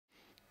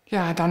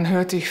Ja, dann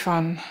hörte ich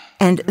von.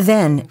 And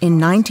then, in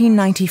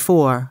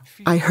 1994,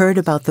 I heard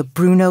about the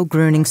Bruno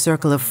Gröning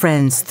circle of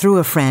friends through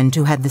a friend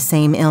who had the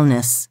same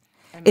illness.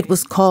 It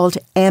was called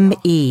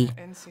ME,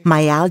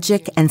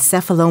 Myalgic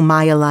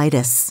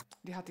Encephalomyelitis.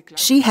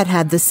 She had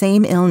had the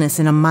same illness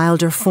in a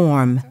milder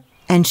form,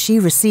 and she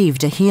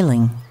received a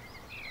healing.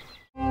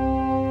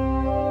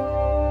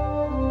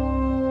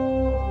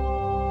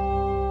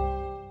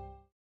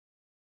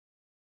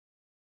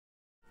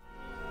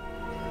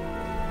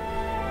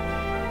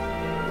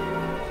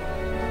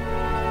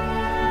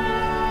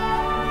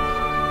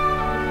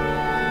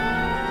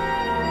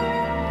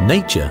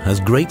 Nature has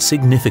great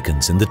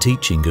significance in the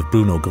teaching of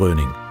Bruno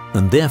Gröning,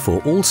 and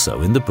therefore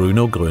also in the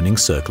Bruno Gröning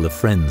circle of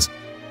friends.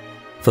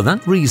 For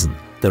that reason,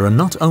 there are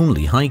not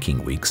only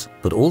hiking weeks,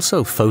 but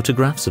also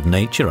photographs of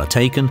nature are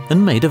taken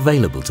and made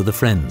available to the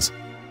friends.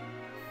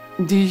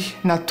 Die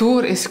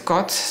Natuur is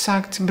Gott,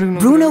 sagt Bruno.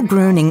 Bruno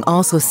Gröning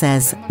also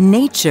says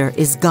nature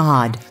is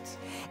God.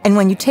 And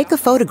when you take a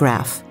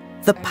photograph,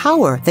 the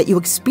power that you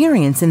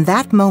experience in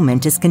that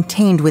moment is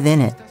contained within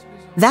it.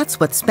 That's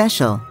what's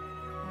special.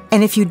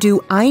 And if you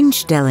do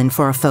Einstellen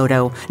for a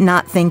photo,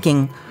 not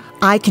thinking,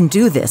 I can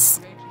do this.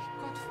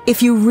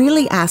 If you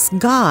really ask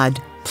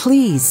God,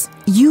 please,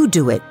 you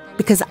do it,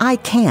 because I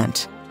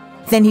can't,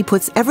 then He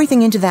puts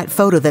everything into that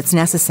photo that's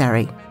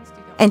necessary.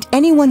 And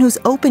anyone who's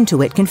open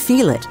to it can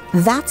feel it.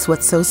 That's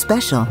what's so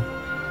special.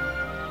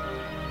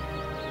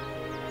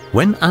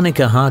 When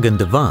Anneke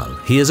Hagen-de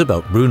Waal hears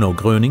about Bruno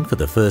Gröning for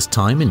the first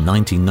time in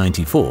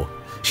 1994,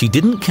 she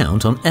didn't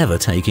count on ever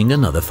taking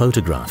another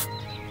photograph.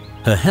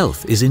 Her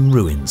health is in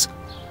ruins,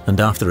 and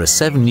after a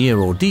 7-year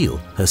ordeal,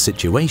 her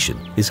situation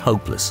is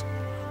hopeless.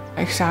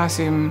 Ik zat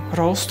in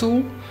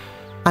rolstoel.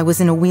 I was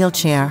in a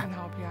wheelchair,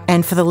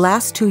 and for the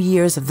last 2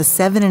 years of the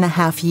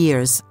 7.5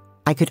 years,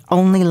 I could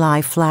only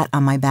lie flat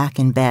on my back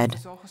in bed.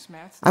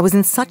 I was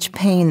in such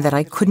pain that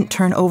I couldn't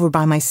turn over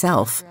by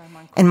myself,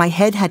 and my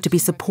head had to be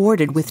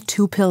supported with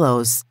 2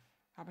 pillows.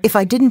 If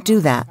I didn't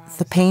do that,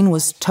 the pain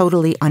was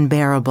totally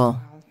unbearable.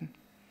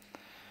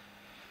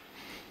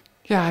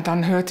 Ja,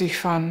 dann hörte ich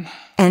von.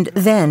 And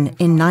then,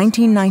 in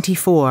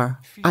 1994,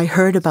 I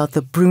heard about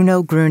the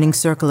Bruno Gröning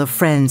circle of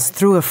friends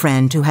through a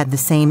friend who had the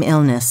same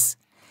illness.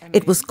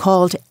 It was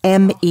called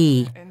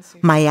ME,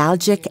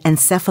 Myalgic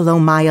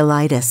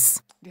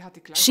Encephalomyelitis.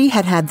 She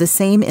had had the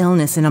same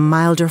illness in a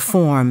milder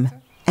form,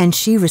 and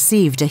she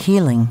received a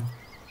healing.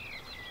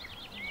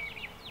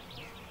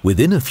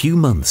 Within a few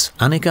months,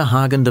 Anneke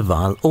Hagen-de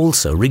Waal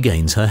also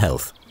regains her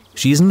health.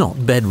 She is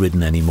not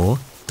bedridden anymore,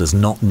 does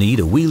not need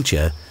a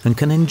wheelchair, and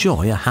can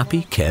enjoy a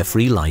happy,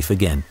 carefree life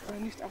again.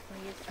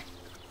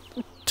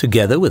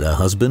 Together with her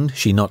husband,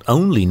 she not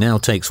only now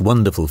takes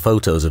wonderful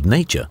photos of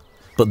nature,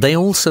 but they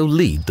also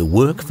lead the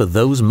work for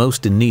those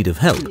most in need of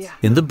help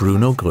in the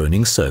Bruno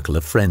Gröning circle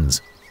of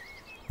friends.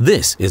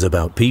 This is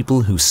about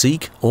people who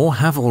seek or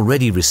have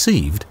already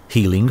received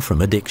healing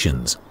from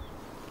addictions.